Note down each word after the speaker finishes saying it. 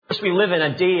course, we live in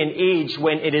a day and age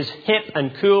when it is hip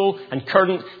and cool and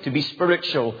current to be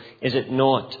spiritual, is it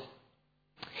not?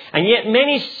 And yet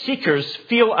many seekers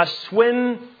feel a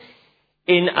swim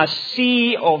in a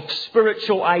sea of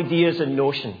spiritual ideas and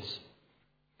notions.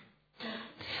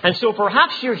 And so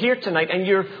perhaps you're here tonight and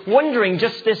you're wondering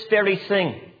just this very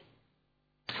thing.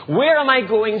 Where am I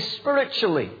going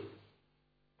spiritually?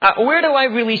 Where do I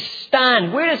really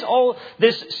stand? Where is all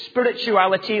this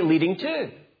spirituality leading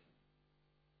to?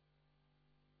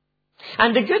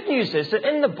 And the good news is that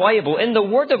in the Bible, in the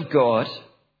Word of God,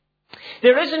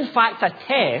 there is in fact a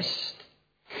test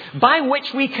by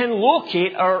which we can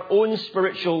locate our own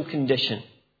spiritual condition.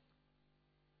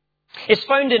 It's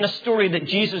found in a story that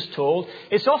Jesus told.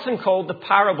 It's often called the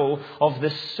parable of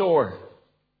the sower.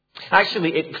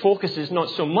 Actually, it focuses not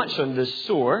so much on the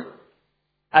sower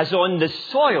as on the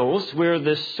soils where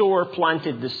the sower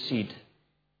planted the seed.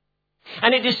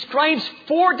 And it describes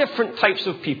 4 different types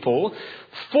of people,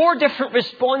 4 different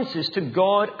responses to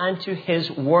God and to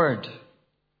His Word.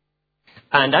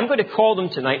 And I'm going to call them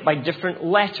tonight by different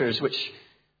letters, which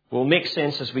will make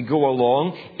sense as we go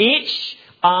along. H,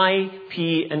 I,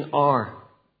 P, and R.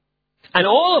 And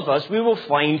all of us, we will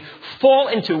find, fall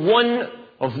into one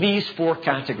of these 4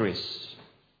 categories.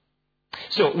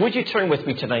 So, would you turn with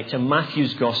me tonight to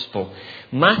Matthew's Gospel?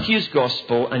 Matthew's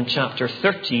Gospel and chapter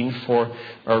 13 for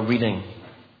our reading.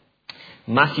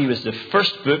 Matthew is the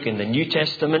first book in the New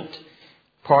Testament,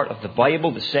 part of the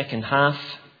Bible, the second half.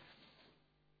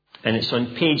 And it's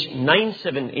on page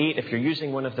 978 if you're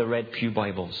using one of the Red Pew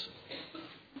Bibles.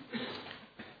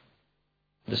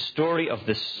 The story of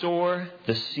the sower,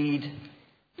 the seed,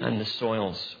 and the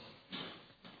soils.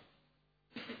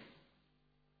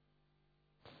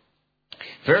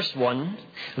 Verse 1,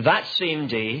 that same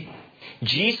day,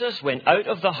 Jesus went out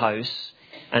of the house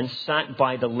and sat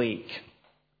by the lake.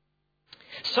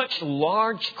 Such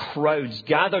large crowds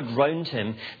gathered round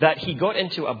him that he got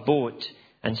into a boat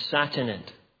and sat in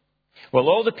it, while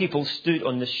all the people stood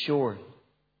on the shore.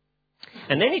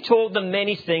 And then he told them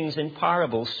many things in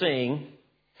parables, saying,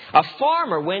 a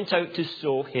farmer went out to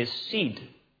sow his seed.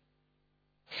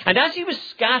 And as he was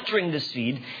scattering the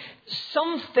seed,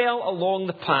 some fell along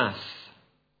the path,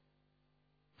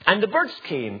 and the birds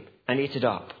came and ate it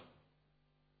up.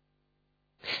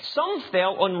 Some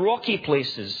fell on rocky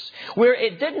places where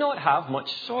it did not have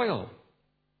much soil.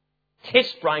 It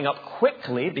sprang up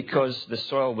quickly because the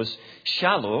soil was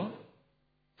shallow.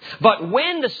 But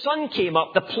when the sun came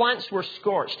up, the plants were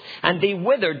scorched and they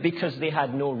withered because they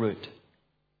had no root.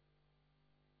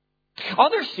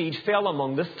 Other seed fell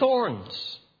among the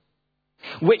thorns,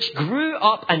 which grew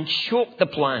up and choked the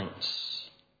plants.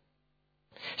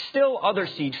 Still other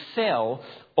seed fell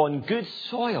on good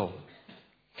soil,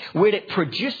 where it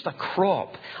produced a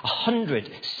crop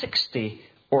 160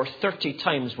 or 30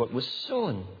 times what was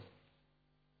sown.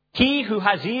 He who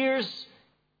has ears,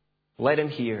 let him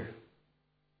hear.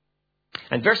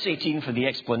 And verse 18 for the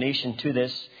explanation to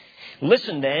this.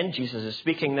 Listen then, Jesus is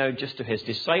speaking now just to his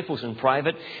disciples in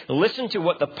private. Listen to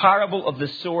what the parable of the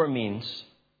sower means.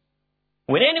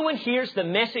 When anyone hears the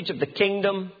message of the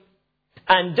kingdom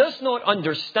and does not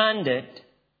understand it,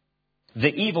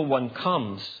 the evil one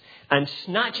comes and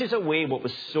snatches away what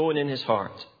was sown in his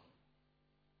heart.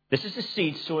 This is the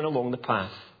seed sown along the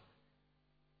path.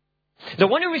 The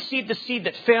one who received the seed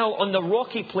that fell on the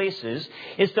rocky places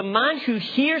is the man who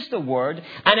hears the word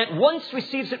and at once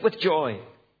receives it with joy.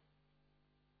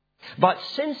 But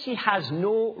since he has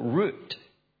no root,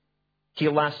 he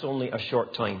lasts only a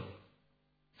short time.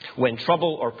 When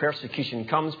trouble or persecution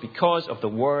comes because of the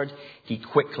word, he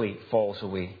quickly falls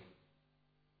away.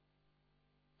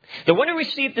 The one who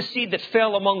received the seed that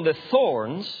fell among the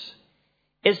thorns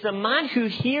is the man who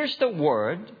hears the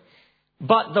word,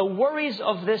 but the worries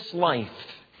of this life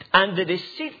and the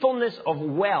deceitfulness of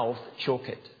wealth choke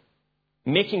it,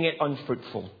 making it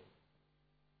unfruitful.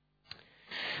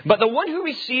 But the one who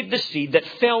received the seed that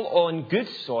fell on good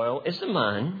soil is the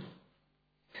man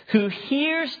who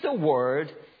hears the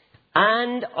word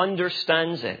and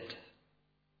understands it.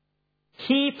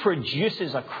 He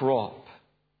produces a crop,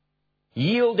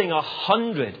 yielding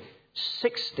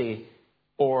 160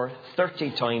 or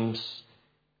 30 times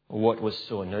what was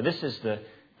sown. Now, this is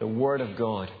the Word of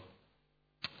God.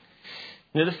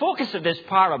 Now, the focus of this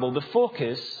parable, the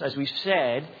focus, as we've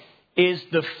said, is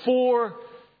the 4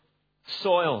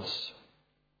 soils.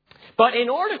 But in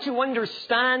order to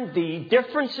understand the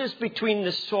differences between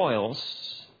the soils,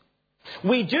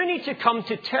 we do need to come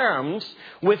to terms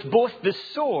with both the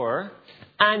sower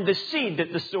and the seed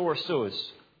that the sower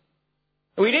sows.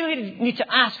 We really need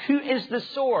to ask, who is the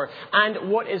sower and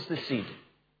what is the seed?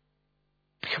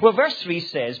 Well, verse 3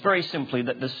 says very simply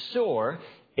that the sower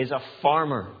is a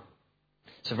farmer.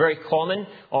 It's a very common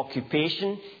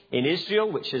occupation in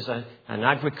Israel, which is an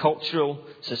agricultural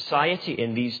society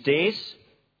in these days.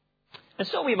 And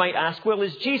so we might ask, well,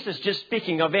 is Jesus just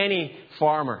speaking of any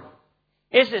farmer?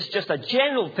 Is this just a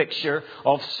general picture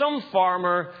of some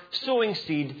farmer sowing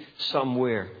seed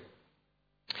somewhere?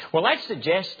 Well, I'd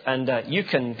suggest, and you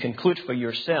can conclude for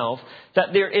yourself,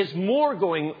 that there is more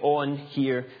going on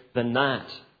here than that.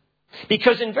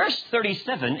 Because in verse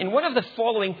 37, in one of the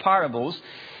following parables,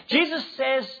 Jesus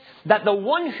says that the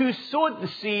one who sowed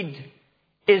the seed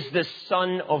is the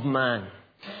Son of Man.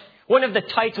 One of the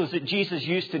titles that Jesus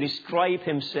used to describe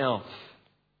himself.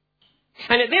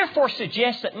 And it therefore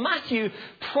suggests that Matthew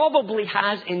probably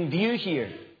has in view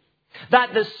here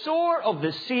that the sower of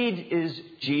the seed is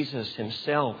Jesus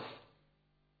himself.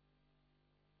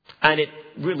 And it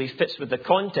really fits with the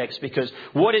context, because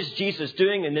what is Jesus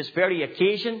doing in this very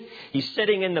occasion? He's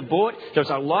sitting in the boat. There's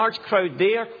a large crowd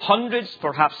there, hundreds,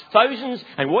 perhaps thousands.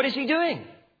 And what is he doing?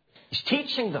 He's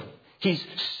teaching them. He's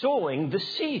sowing the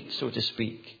seed, so to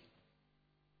speak.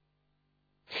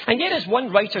 And yet, as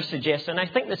one writer suggests, and I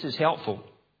think this is helpful,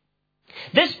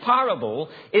 this parable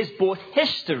is both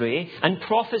history and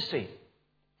prophecy.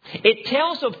 It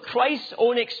tells of Christ's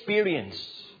own experience,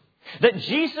 that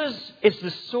Jesus is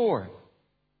the sower.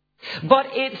 But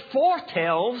it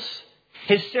foretells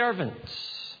his servants.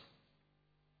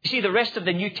 You see, the rest of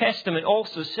the New Testament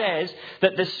also says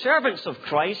that the servants of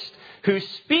Christ who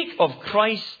speak of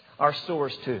Christ are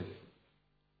sowers too.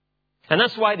 And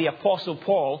that's why the Apostle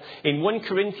Paul in 1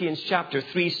 Corinthians chapter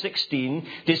 3:16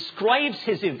 describes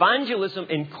his evangelism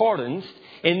in Corinth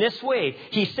in this way.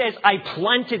 He says, I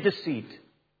planted the seed.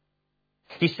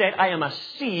 He said, I am a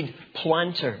seed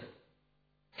planter.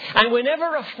 And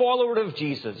whenever a follower of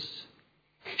Jesus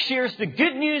shares the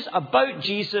good news about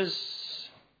Jesus,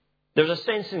 there's a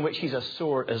sense in which he's a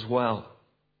sower as well.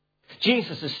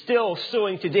 Jesus is still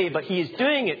sowing today, but he is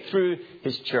doing it through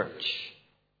his church.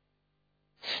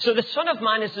 So the Son of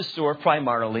Man is the sower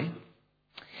primarily,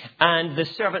 and the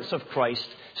servants of Christ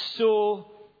sow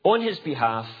on his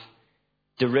behalf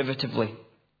derivatively.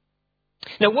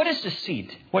 Now, what is the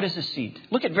seed? What is the seed?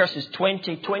 Look at verses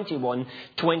 20, 21,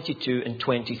 22, and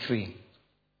 23.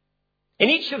 In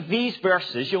each of these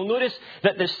verses, you'll notice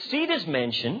that the seed is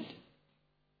mentioned,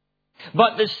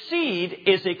 but the seed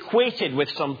is equated with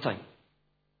something.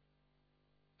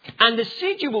 And the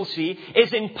seed, you will see,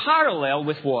 is in parallel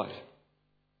with what?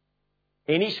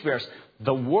 In each verse,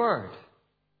 the Word.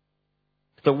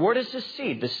 The Word is the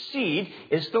seed. The seed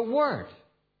is the Word.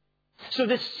 So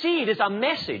the seed is a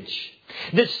message.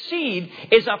 The seed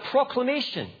is a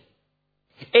proclamation.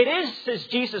 It is, says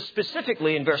Jesus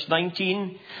specifically in verse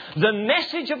 19, the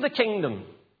message of the kingdom.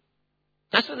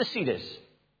 That's what the seed is.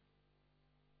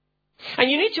 And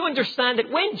you need to understand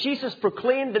that when Jesus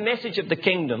proclaimed the message of the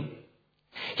kingdom,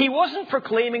 he wasn't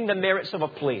proclaiming the merits of a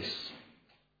place.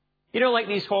 You know, like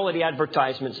these holiday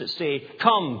advertisements that say,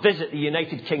 come visit the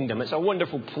United Kingdom. It's a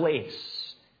wonderful place.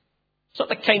 It's not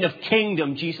the kind of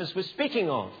kingdom Jesus was speaking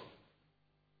of.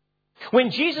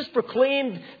 When Jesus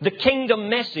proclaimed the kingdom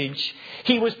message,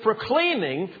 he was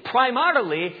proclaiming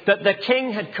primarily that the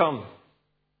king had come.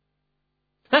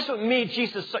 That's what made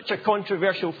Jesus such a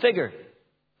controversial figure.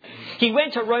 He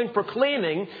went around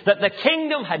proclaiming that the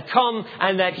kingdom had come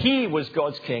and that he was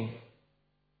God's king.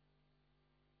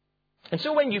 And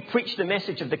so when you preach the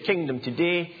message of the kingdom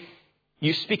today,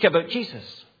 you speak about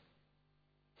Jesus.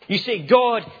 You say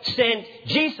God sent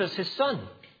Jesus, his son.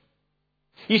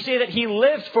 You say that he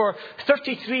lived for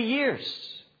 33 years.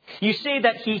 You say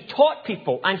that he taught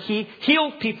people and he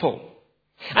healed people.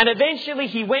 And eventually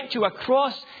he went to a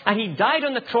cross and he died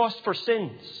on the cross for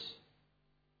sins.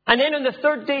 And then on the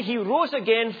third day he rose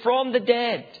again from the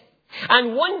dead.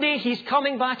 And one day he's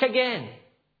coming back again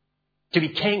to be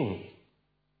king.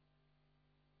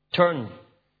 Turn,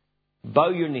 bow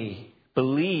your knee,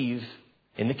 believe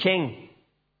in the king.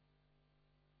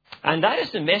 And that is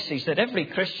the message that every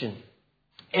Christian,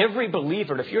 every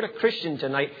believer, if you're a Christian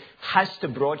tonight, has to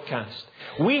broadcast.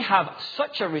 We have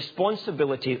such a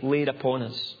responsibility laid upon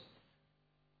us.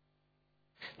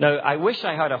 Now, I wish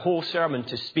I had a whole sermon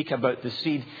to speak about the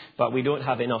seed, but we don't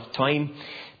have enough time.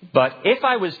 But if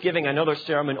I was giving another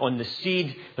sermon on the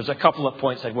seed, there's a couple of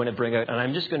points I'd want to bring out, and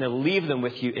I'm just going to leave them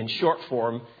with you in short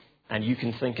form, and you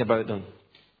can think about them.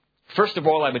 First of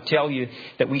all, I would tell you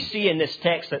that we see in this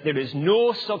text that there is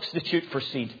no substitute for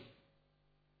seed.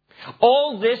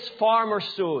 All this farmer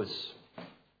sows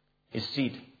is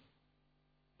seed.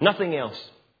 Nothing else.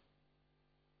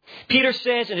 Peter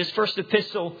says in his first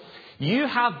epistle, you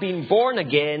have been born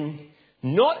again,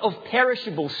 not of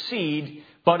perishable seed,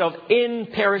 but of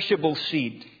imperishable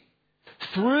seed,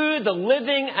 through the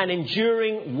living and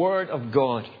enduring Word of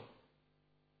God.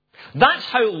 That's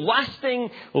how lasting,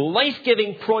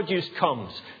 life-giving produce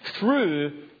comes,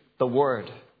 through the Word.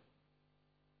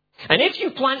 And if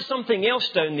you plant something else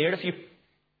down there, if you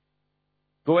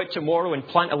go out tomorrow and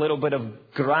plant a little bit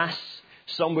of grass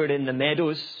somewhere in the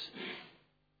meadows,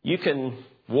 you can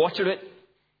water it,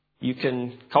 you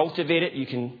can cultivate it, you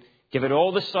can give it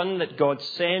all the sun that God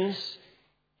sends,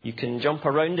 you can jump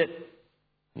around it,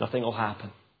 nothing will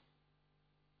happen.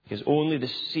 Because only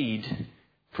the seed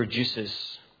produces.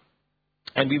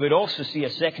 And we would also see a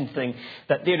second thing,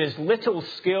 that there is little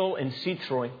skill in seed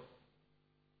throwing.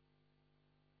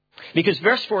 Because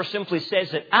verse 4 simply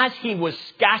says that as he was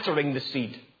scattering the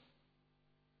seed.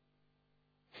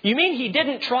 You mean he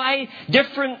didn't try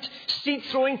different seed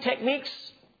throwing techniques?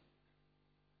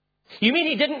 You mean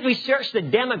he didn't research the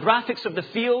demographics of the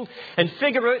field and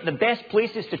figure out the best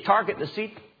places to target the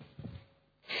seed?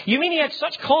 You mean he had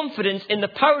such confidence in the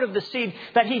power of the seed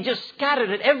that he just scattered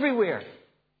it everywhere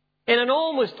in an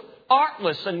almost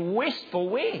artless and wasteful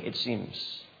way, it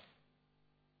seems?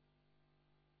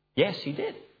 Yes, he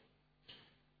did.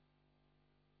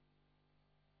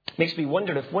 Makes me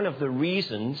wonder if one of the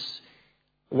reasons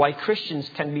why Christians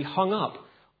can be hung up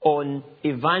on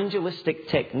evangelistic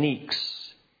techniques,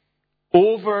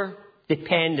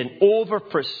 over-dependent,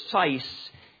 over-precise,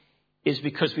 is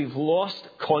because we've lost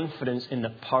confidence in the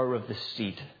power of the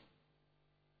seed.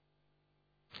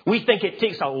 We think it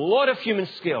takes a lot of human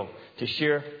skill to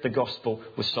share the gospel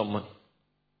with someone.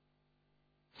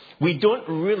 We don't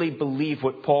really believe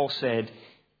what Paul said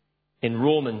in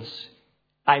Romans.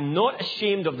 I'm not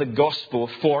ashamed of the gospel,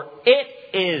 for it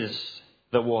is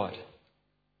the what?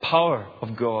 Power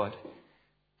of God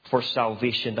for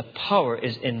salvation. The power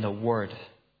is in the Word.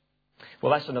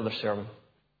 Well, that's another sermon.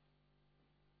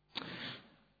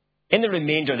 In the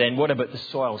remainder then, what about the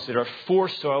soils? There are 4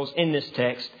 soils in this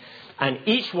text, and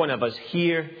each one of us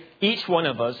here, each one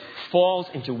of us falls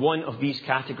into one of these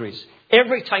categories.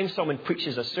 Every time someone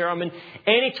preaches a sermon,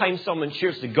 any time someone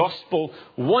shares the gospel,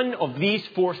 one of these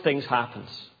 4 things happens.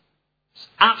 It's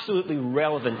absolutely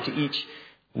relevant to each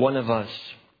one of us.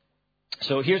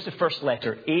 So here's the first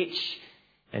letter, H,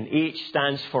 and H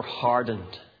stands for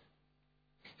hardened.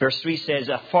 Verse 3 says,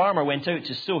 a farmer went out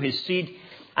to sow his seed,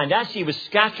 and as he was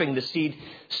scattering the seed,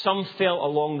 some fell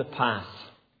along the path.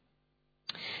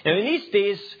 Now in these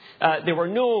days, there were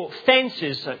no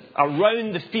fences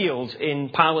around the fields in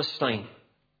Palestine.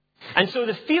 And so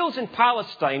the fields in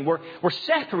Palestine were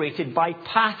separated by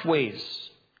pathways.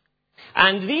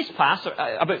 And these paths,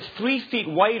 about 3 feet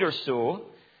wide or so,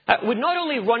 would not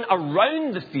only run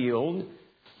around the field,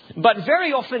 but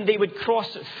very often they would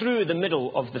cross through the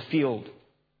middle of the field.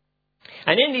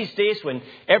 And in these days when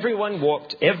everyone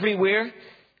walked everywhere,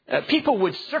 people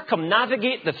would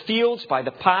circumnavigate the fields by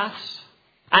the paths,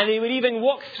 and they would even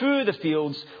walk through the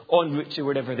fields en route to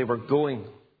wherever they were going.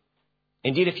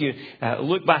 Indeed, if you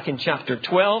look back in chapter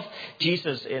 12,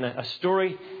 Jesus, in a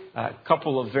story a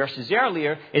couple of verses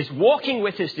earlier, is walking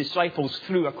with his disciples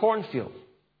through a cornfield,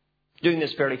 doing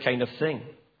this very kind of thing.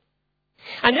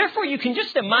 And therefore, you can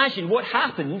just imagine what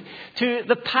happened to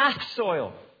the path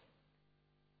soil.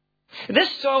 This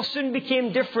soil soon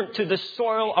became different to the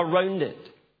soil around it.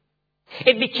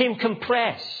 It became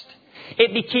compressed.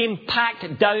 It became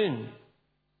packed down.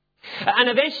 And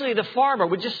eventually the farmer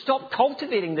would just stop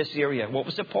cultivating this area. What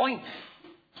was the point?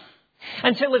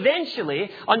 Until eventually,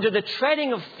 under the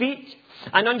treading of feet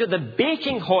and under the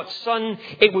baking hot sun,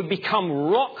 it would become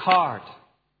rock hard,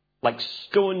 like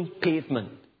stone pavement.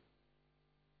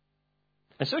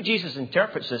 And so Jesus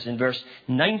interprets this in verse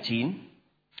 19.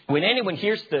 When anyone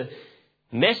hears the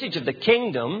message of the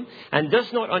kingdom and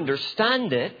does not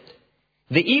understand it,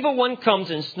 the evil one comes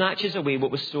and snatches away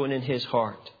what was sown in his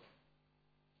heart.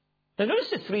 Now notice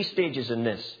the 3 stages in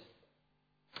this.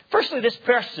 Firstly, this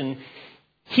person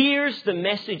hears the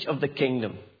message of the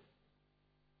kingdom.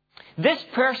 This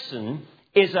person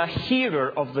is a hearer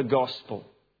of the gospel.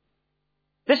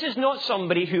 This is not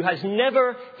somebody who has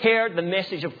never heard the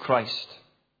message of Christ.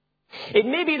 It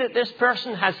may be that this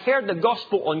person has heard the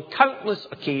gospel on countless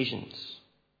occasions.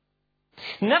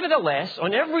 Nevertheless,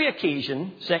 on every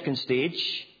occasion, second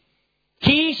stage,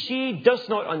 she does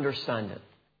not understand it.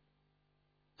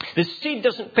 The seed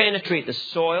doesn't penetrate the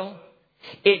soil.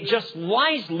 It just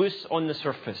lies loose on the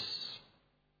surface.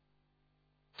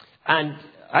 And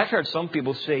I've heard some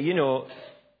people say,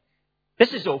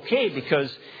 this is okay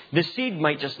because the seed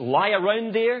might just lie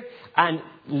around there and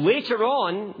later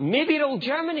on, maybe it'll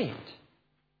germinate.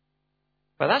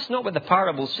 But that's not what the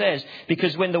parable says,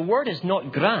 because when the word is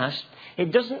not grasped,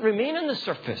 it doesn't remain on the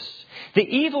surface. The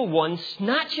evil one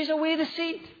snatches away the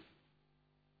seed.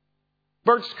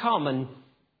 Birds come and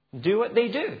do what they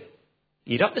do.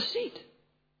 Eat up the seed.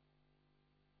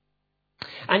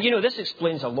 And this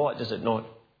explains a lot, does it not?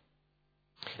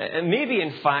 Maybe,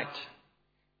 in fact,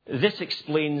 this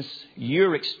explains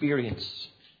your experience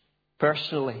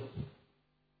personally.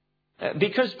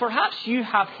 Because perhaps you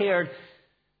have heard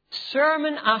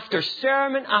sermon after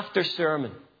sermon after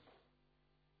sermon.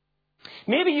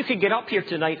 Maybe you could get up here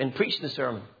tonight and preach the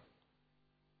sermon.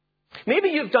 Maybe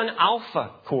you've done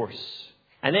Alpha course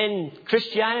and then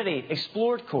Christianity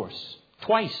Explored course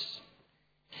twice.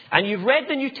 And you've read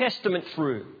the New Testament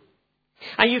through.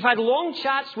 And you've had long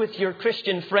chats with your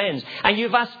Christian friends. And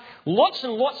you've asked lots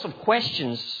and lots of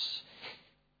questions.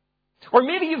 Or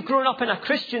maybe you've grown up in a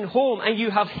Christian home and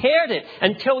you have heard it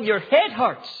until your head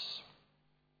hurts.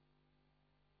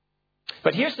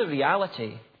 But here's the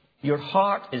reality. Your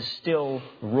heart is still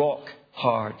rock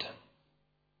hard.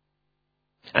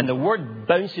 And the word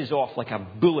bounces off like a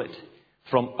bullet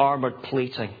from armoured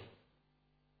plating.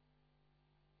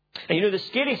 And the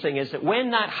scary thing is that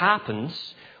when that happens,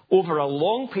 over a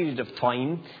long period of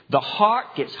time, the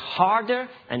heart gets harder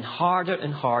and harder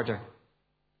and harder.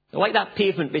 Like that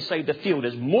pavement beside the field,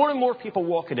 as more and more people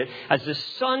walk in it, as the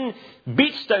sun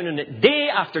beats down on it day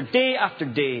after day after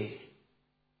day.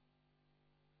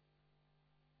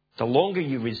 The longer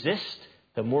you resist,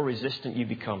 the more resistant you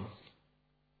become.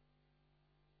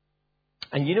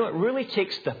 And it really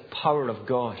takes the power of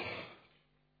God.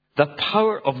 The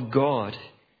power of God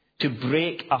to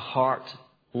break a heart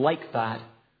like that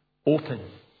open.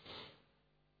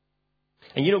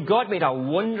 And God made a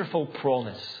wonderful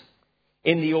promise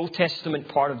in the Old Testament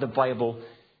part of the Bible.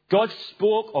 God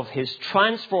spoke of His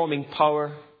transforming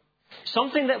power,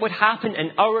 something that would happen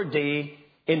in our day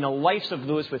in the lives of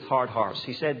those with hard hearts.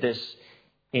 He said this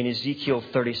in Ezekiel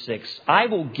 36. I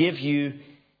will give you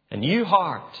a new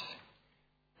heart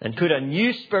and put a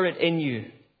new spirit in you.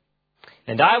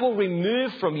 And I will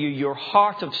remove from you your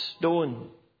heart of stone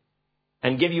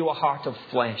and give you a heart of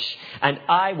flesh. And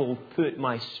I will put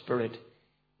my spirit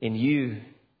in you.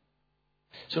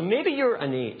 So maybe you're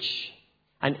an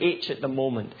H at the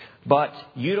moment, but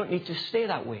you don't need to stay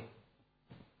that way.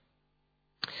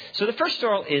 So the first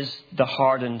soil is the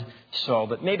hardened soil,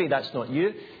 but maybe that's not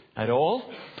you at all.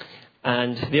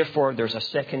 And therefore there's a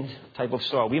second type of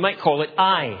soil. We might call it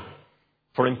I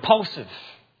for impulsive.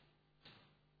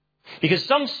 Because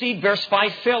some seed, verse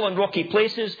 5, fell on rocky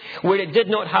places where it did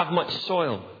not have much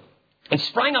soil. And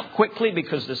sprang up quickly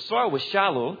because the soil was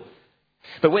shallow.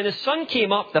 But when the sun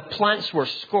came up, the plants were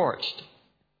scorched.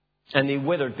 And they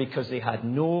withered because they had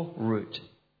no root.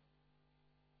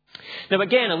 Now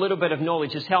again, a little bit of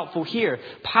knowledge is helpful here.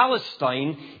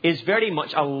 Palestine is very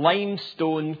much a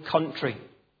limestone country.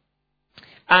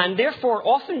 And therefore,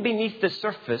 often beneath the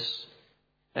surface,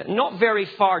 not very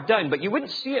far down, but you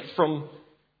wouldn't see it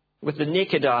with the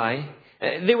naked eye,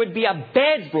 there would be a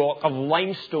bedrock of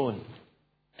limestone.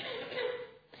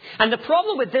 And the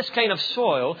problem with this kind of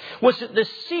soil was that the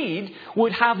seed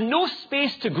would have no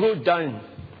space to grow down,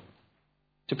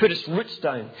 to put its roots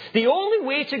down. The only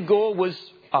way to go was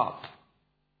up.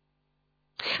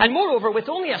 And moreover, with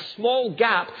only a small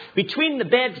gap between the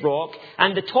bedrock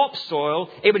and the topsoil,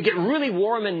 it would get really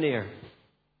warm in there.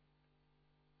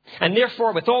 And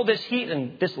therefore, with all this heat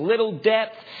and this little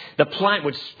depth, the plant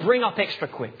would spring up extra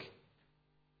quick.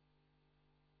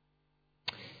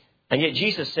 And yet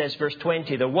Jesus says, verse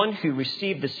 20, the one who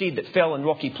received the seed that fell in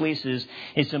rocky places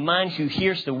is the man who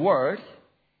hears the word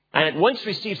and at once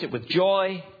receives it with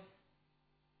joy.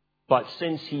 But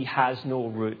since he has no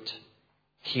root,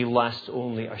 he lasts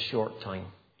only a short time.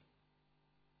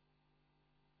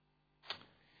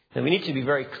 Now we need to be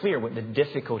very clear what the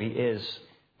difficulty is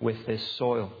with this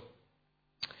soil.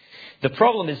 The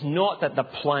problem is not that the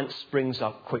plant springs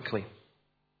up quickly,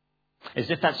 as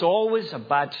if that's always a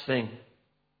bad thing.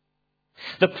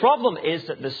 The problem is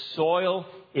that the soil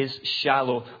is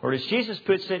shallow, or as Jesus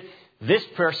puts it, this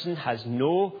person has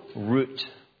no root.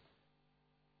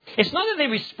 It's not that they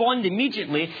respond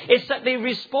immediately, it's that they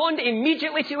respond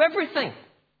immediately to everything.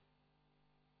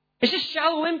 It's just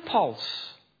shallow impulse.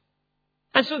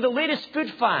 And so the latest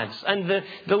food fads and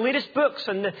the latest books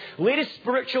and the latest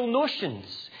spiritual notions,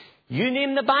 you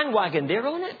name the bandwagon, they're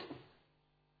on it.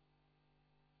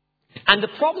 And the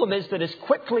problem is that as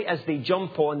quickly as they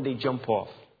jump on, they jump off.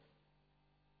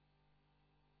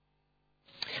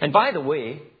 And by the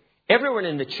way, everyone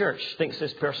in the church thinks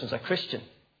this person's a Christian.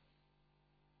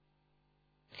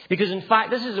 Because in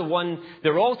fact, this is the one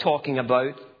they're all talking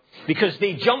about because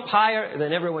they jump higher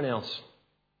than everyone else.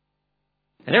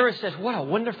 And everyone says, what a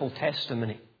wonderful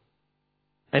testimony.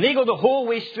 And they go the whole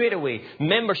way straight away.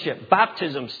 Membership,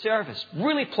 baptism, service,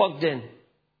 really plugged in.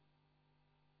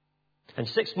 And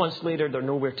 6 months later, they're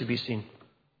nowhere to be seen.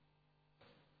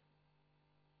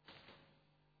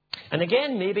 And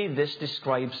again, maybe this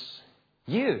describes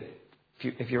you,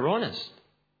 if you're honest.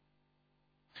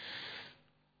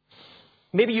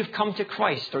 Maybe you've come to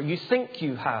Christ, or you think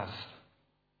you have.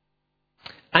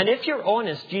 And if you're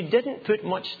honest, you didn't put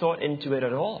much thought into it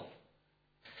at all.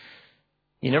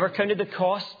 You never counted the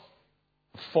cost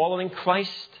of following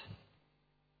Christ.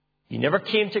 You never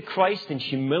came to Christ in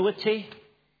humility.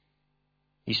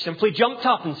 You simply jumped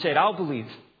up and said, I'll believe.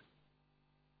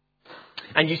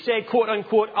 And you said, quote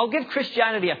unquote, I'll give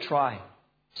Christianity a try.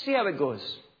 See how it goes.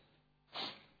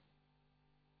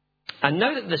 And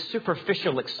now that the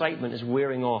superficial excitement is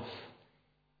wearing off,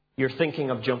 you're thinking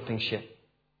of jumping ship.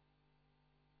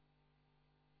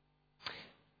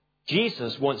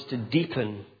 Jesus wants to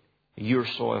deepen your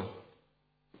soil.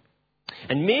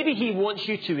 And maybe he wants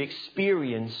you to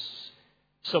experience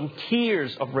some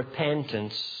tears of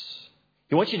repentance.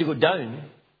 He wants you to go down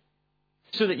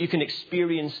so that you can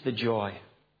experience the joy.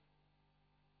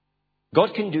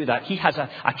 God can do that. He has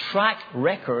a track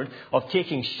record of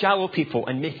taking shallow people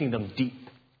and making them deep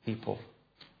people.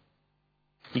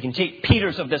 He can take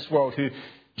Peters of this world who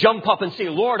jump up and say,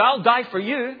 Lord, I'll die for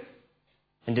you,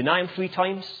 and deny him 3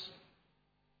 times.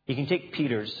 He can take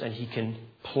Peters and he can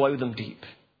plow them deep.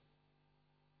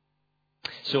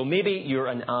 So maybe you're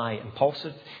an I,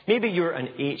 impulsive. Maybe you're an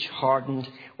H, hardened.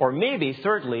 Or maybe,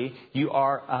 thirdly, you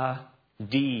are a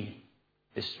D,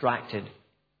 distracted.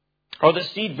 Or the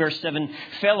seed, verse 7,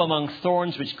 fell among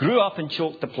thorns which grew up and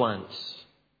choked the plants.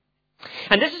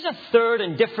 And this is a third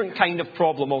and different kind of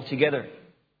problem altogether.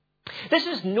 This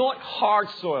is not hard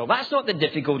soil. That's not the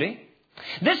difficulty.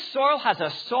 This soil has a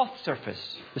soft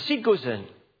surface. The seed goes in.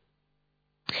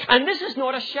 And this is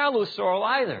not a shallow soil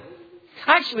either.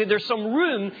 Actually, there's some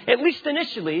room, at least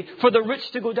initially, for the roots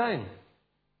to go down.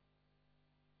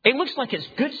 It looks like it's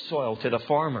good soil to the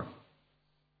farmer.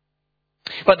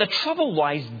 But the trouble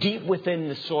lies deep within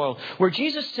the soil, where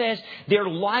Jesus says there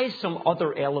lies some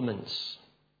other elements.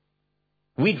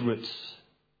 Weed roots.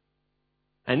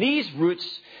 And these roots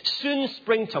soon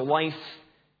spring to life,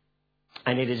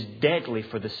 and it is deadly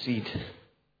for the seed.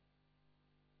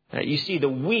 You see, the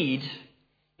weed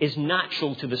is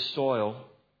natural to the soil,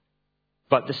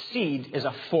 but the seed is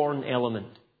a foreign element.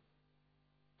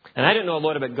 And I don't know a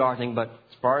lot about gardening, but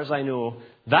as far as I know,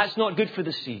 that's not good for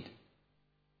the seed.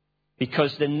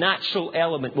 Because the natural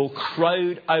element will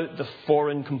crowd out the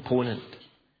foreign component.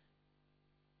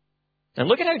 And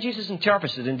look at how Jesus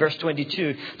interprets it in verse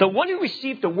 22. The one who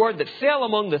received the word that fell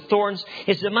among the thorns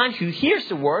is the man who hears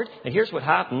the word, and here's what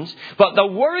happens, but the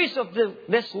worries of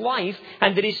this life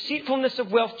and the deceitfulness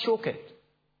of wealth choke it,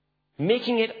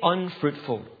 making it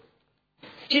unfruitful.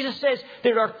 Jesus says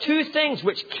there are 2 things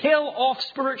which kill off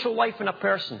spiritual life in a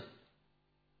person.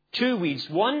 2 weeds.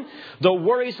 1, the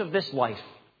worries of this life.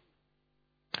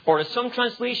 Or as some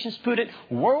translations put it,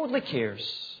 worldly cares.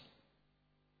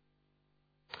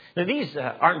 Now these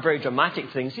aren't very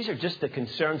dramatic things. These are just the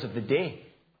concerns of the day.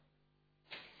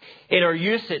 In our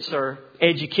youth, it's our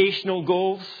educational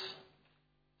goals.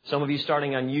 Some of you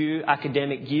starting a new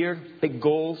academic year, big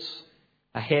goals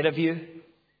ahead of you.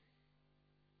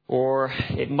 Or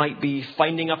it might be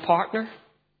finding a partner.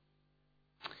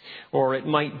 Or it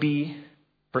might be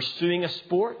pursuing a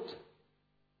sport.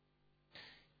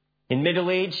 In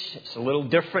middle age, it's a little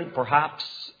different. Perhaps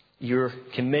you're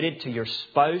committed to your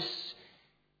spouse,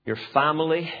 your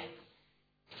family,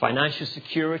 financial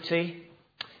security,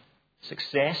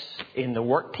 success in the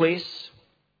workplace.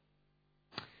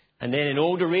 And then in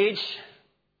older age,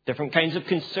 different kinds of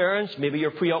concerns. Maybe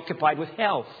you're preoccupied with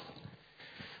health,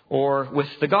 or with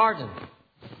the garden,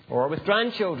 or with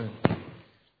grandchildren,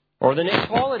 or the next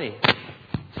holiday.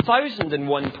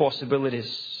 1,001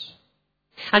 possibilities.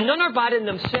 And none are bad in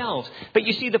themselves. But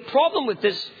you see, the problem with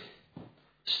this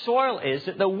soil is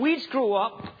that the weeds grow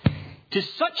up to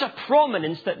such a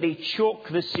prominence that they choke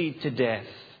the seed to death.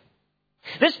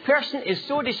 This person is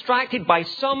so distracted by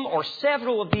some or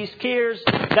several of these cares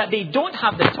that they don't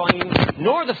have the time,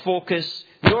 nor the focus,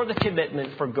 nor the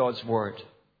commitment for God's word.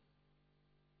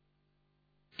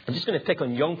 I'm just going to pick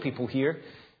on young people here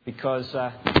because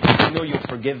I know you'll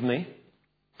forgive me.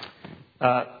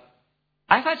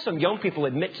 I've had some young people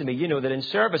admit to me, that in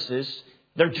services,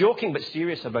 they're joking but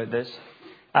serious about this,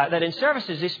 that in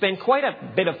services they spend quite a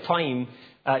bit of time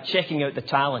checking out the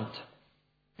talent.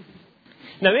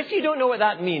 Now, if you don't know what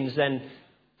that means, then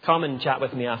come and chat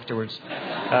with me afterwards.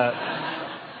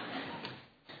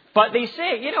 But they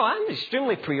say, I'm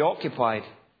extremely preoccupied.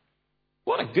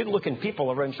 What a good-looking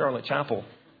people around Charlotte Chapel.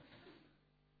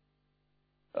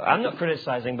 I'm not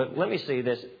criticizing, but let me say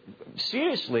this.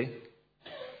 Seriously,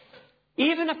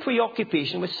 even a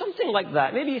preoccupation with something like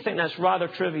that, maybe you think that's rather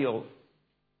trivial.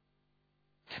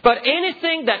 But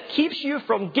anything that keeps you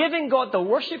from giving God the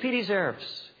worship He deserves,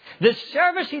 the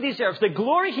service He deserves, the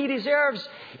glory He deserves,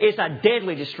 is a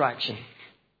deadly distraction.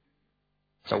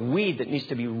 It's a weed that needs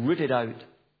to be rooted out.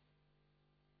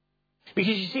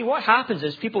 Because you see, what happens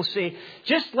is people say,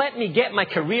 just let me get my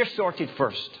career sorted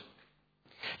first.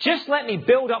 Just let me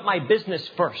build up my business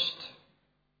first.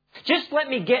 Just let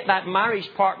me get that marriage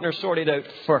partner sorted out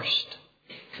first.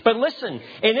 But listen,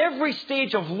 in every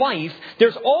stage of life,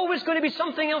 there's always going to be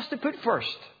something else to put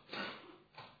first.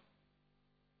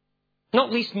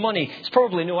 Not least money. It's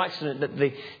probably no accident that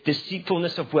the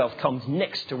deceitfulness of wealth comes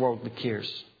next to worldly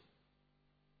cares.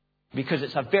 Because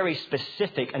it's a very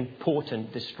specific and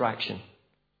potent distraction.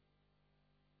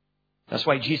 That's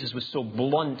why Jesus was so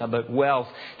blunt about wealth,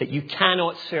 that you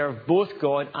cannot serve both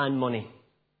God and money.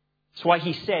 That's why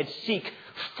He said, seek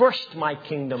first my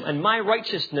kingdom and my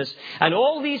righteousness, and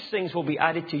all these things will be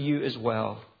added to you as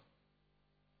well.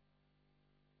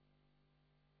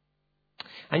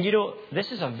 And you know,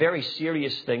 this is a very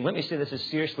serious thing. Let me say this as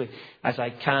seriously as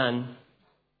I can.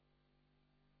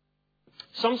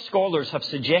 Some scholars have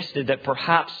suggested that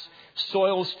perhaps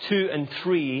soils 2 and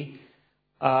 3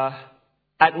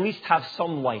 at least have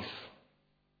some life.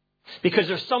 Because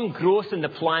there's some growth in the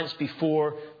plants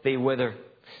before they wither.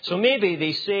 So maybe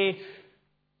they say,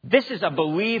 this is a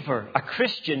believer, a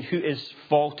Christian who is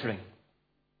faltering.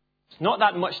 It's not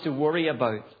that much to worry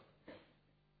about.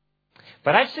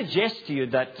 But I suggest to you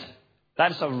that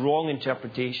that is a wrong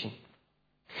interpretation.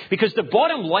 Because the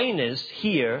bottom line is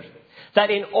here that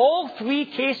in all 3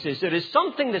 cases, there is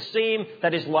something the same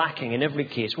that is lacking in every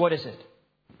case. What is it?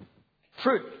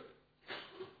 Fruit.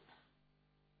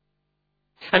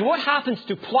 And what happens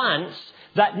to plants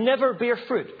that never bear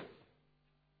fruit?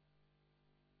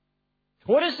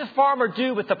 What does the farmer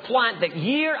do with the plant that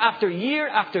year after year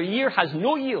after year has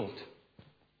no yield?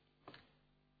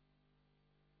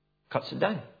 Cuts it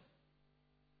down.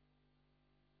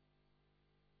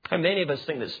 How many of us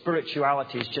think that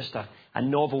spirituality is just a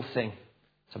novel thing?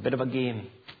 It's a bit of a game.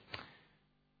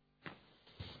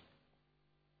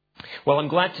 Well, I'm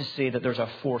glad to say that there's a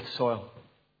 4th soil.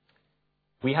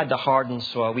 We had the hardened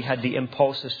soil. We had the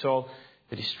impulsive soil,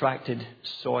 the distracted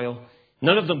soil.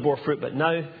 None of them bore fruit, but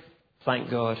now, thank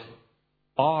God,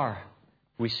 our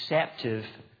receptive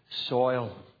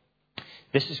soil.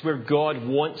 This is where God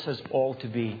wants us all to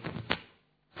be.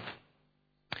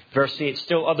 Verse 8,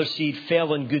 still other seed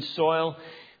fell on good soil,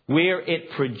 where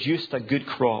it produced a good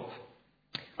crop.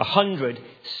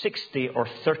 160 or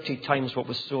 30 times what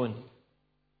was sown.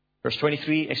 Verse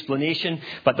 23, explanation.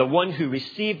 But the one who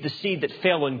received the seed that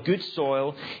fell on good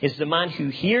soil is the man who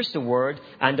hears the word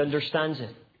and understands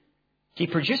it. He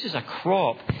produces a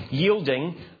crop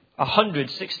yielding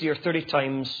 160 or 30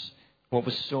 times what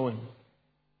was sown.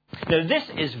 Now this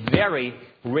is very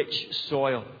rich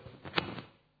soil.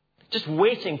 Just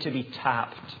waiting to be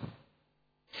tapped.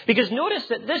 Because notice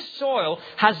that this soil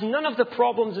has none of the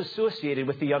problems associated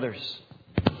with the others.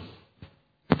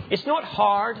 It's not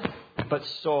hard, but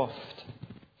soft.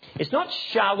 It's not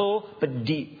shallow, but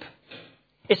deep.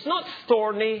 It's not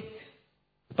thorny,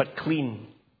 but clean.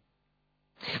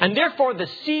 And therefore the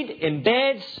seed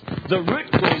embeds, the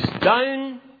root goes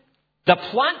down, the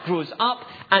plant grows up,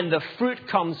 and the fruit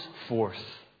comes forth.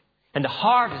 And the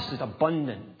harvest is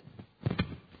abundant.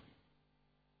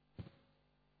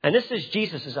 And this is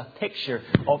Jesus as a picture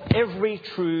of every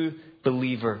true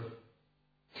believer.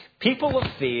 People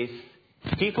of faith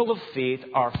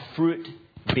are fruit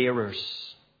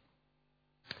bearers.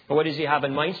 And what does he have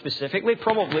in mind specifically?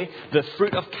 Probably the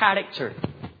fruit of character.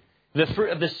 The fruit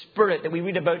of the Spirit that we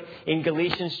read about in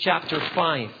Galatians chapter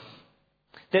 5.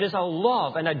 There is a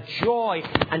love and a joy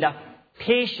and a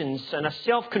patience and a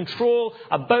self-control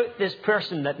about this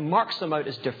person that marks them out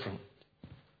as different.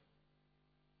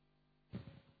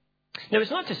 Now,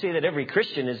 it's not to say that every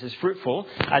Christian is as fruitful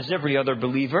as every other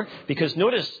believer, because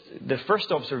notice the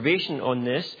first observation on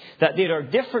this, that there are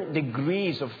different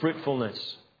degrees of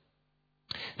fruitfulness.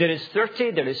 There is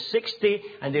 30, there is 60,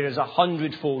 and there is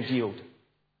 100-fold yield.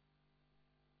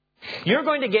 You're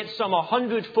going to get some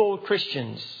 100-fold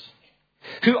Christians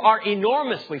who are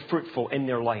enormously fruitful in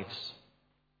their lives.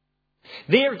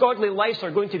 Their godly lives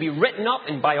are going to be written up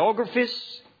in biographies,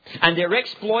 and their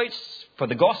exploits for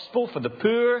the gospel, for the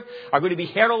poor, are going to be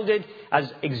heralded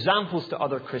as examples to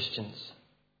other Christians.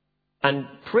 And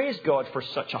praise God for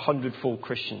such 100-fold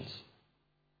Christians.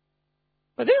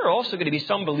 But there are also going to be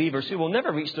some believers who will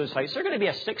never reach those heights. They're going to be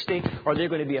a 60 or they're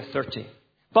going to be a 30.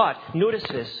 But notice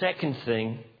this second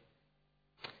thing.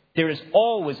 there is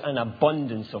always an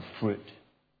abundance of fruit.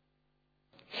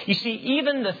 You see,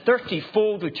 even the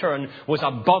 30-fold return was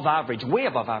above average, way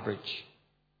above average.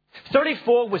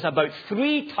 30-fold was about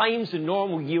 3 times the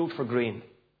normal yield for grain.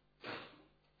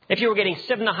 If you were getting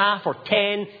 7.5 or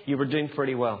 10, you were doing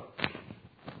pretty well.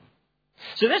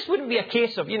 So this wouldn't be a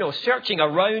case of, searching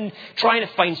around, trying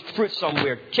to find fruit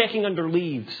somewhere, checking under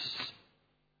leaves.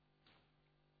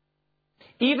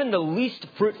 Even the least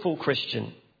fruitful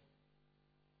Christian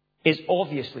is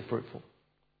obviously fruitful.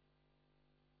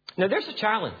 Now there's a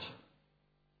challenge.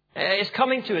 It's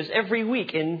coming to us every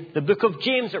week in the book of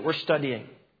James that we're studying.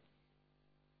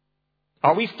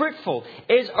 Are we fruitful?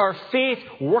 Is our faith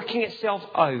working itself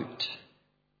out?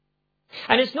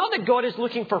 And it's not that God is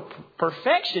looking for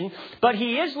perfection, but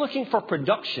He is looking for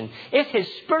production. If His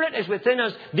Spirit is within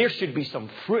us, there should be some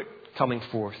fruit coming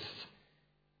forth.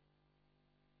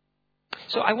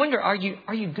 So I wonder, are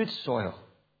you good soil?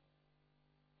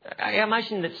 I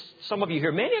imagine that some of you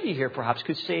here, many of you here perhaps,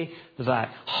 could say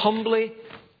that humbly,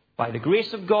 by the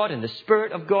grace of God and the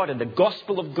Spirit of God and the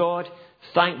gospel of God,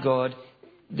 thank God,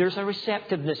 there's a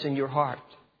receptiveness in your heart.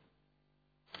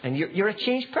 And you're a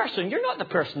changed person. You're not the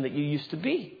person that you used to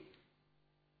be.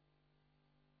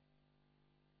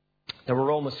 Now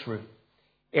we're almost through.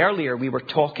 Earlier we were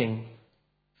talking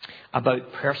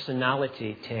about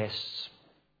personality tests.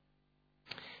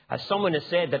 As someone has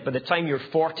said that by the time you're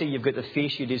 40, you've got the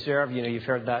face you deserve. You've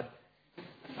heard that.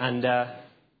 And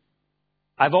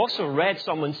I've also read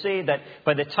someone say that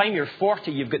by the time you're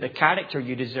 40, you've got the character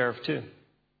you deserve too.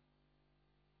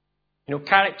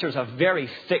 Character is a very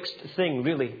fixed thing,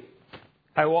 really.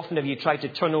 How often have you tried to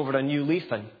turn over a new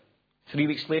leaf and 3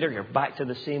 weeks later you're back to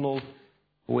the same old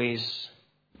ways?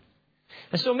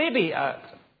 And so maybe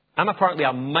I'm apparently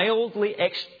a mildly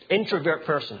introvert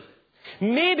person.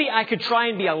 Maybe I could try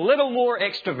and be a little more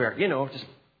extrovert, just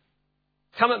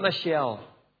come at my shell.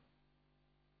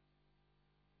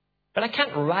 But I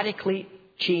can't radically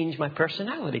change my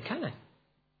personality, can I?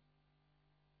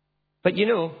 But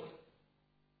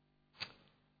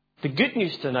the good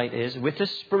news tonight is, with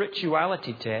this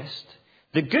spirituality test,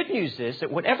 the good news is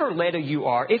that whatever letter you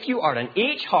are, if you are an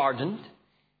H hardened,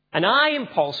 an I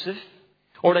impulsive,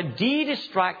 or a D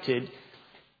distracted,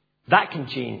 that can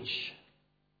change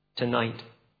tonight.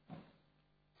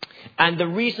 And the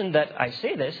reason that I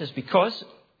say this is because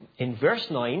in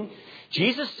verse 9,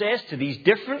 Jesus says to these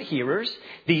different hearers,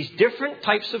 these different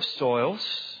types of soils,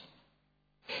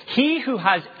 he who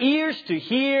has ears to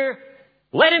hear,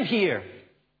 let him hear.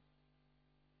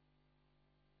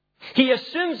 He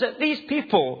assumes that these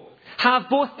people have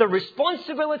both the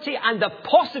responsibility and the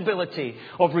possibility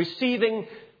of receiving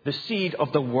the seed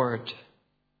of the Word.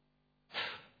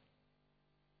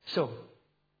 So,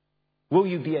 will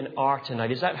you be an R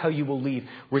tonight? Is that how you will leave?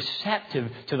 Receptive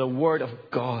to the Word of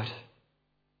God.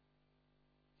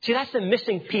 See, that's the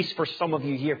missing piece for some of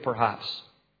you here, perhaps.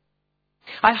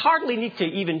 I hardly need to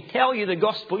even tell you the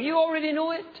gospel. You already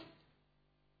know it.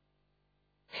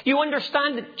 You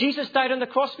understand that Jesus died on the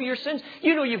cross for your sins.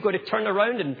 You know you've got to turn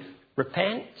around and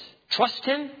repent. Trust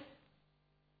Him.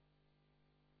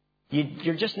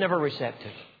 You're just never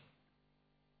receptive.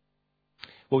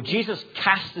 Well, Jesus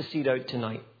casts the seed out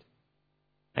tonight.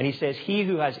 And He says, he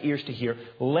who has ears to hear,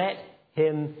 let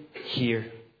him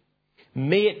hear.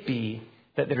 May it be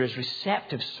that there is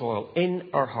receptive soil in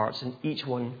our hearts, in each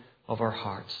one of our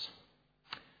hearts.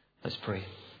 Let's pray.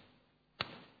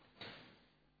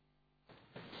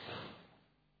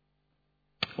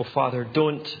 Oh, Father,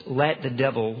 don't let the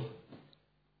devil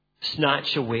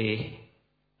snatch away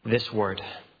this word.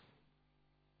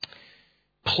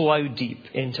 Plow deep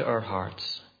into our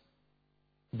hearts.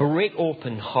 Break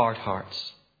open hard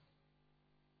hearts.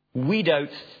 Weed out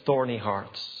thorny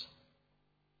hearts.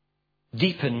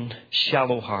 Deepen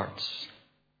shallow hearts.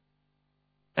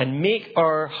 And make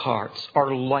our hearts,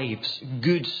 our lives,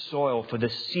 good soil for the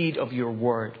seed of your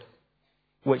word,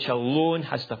 which alone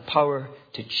has the power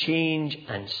to change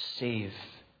and save.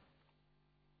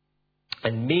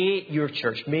 And may your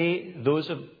church, may those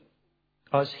of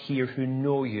us here who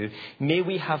know you, may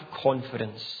we have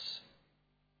confidence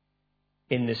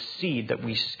in the seed that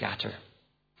we scatter.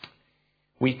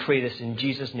 We pray this in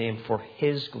Jesus' name for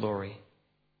His glory.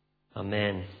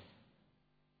 Amen.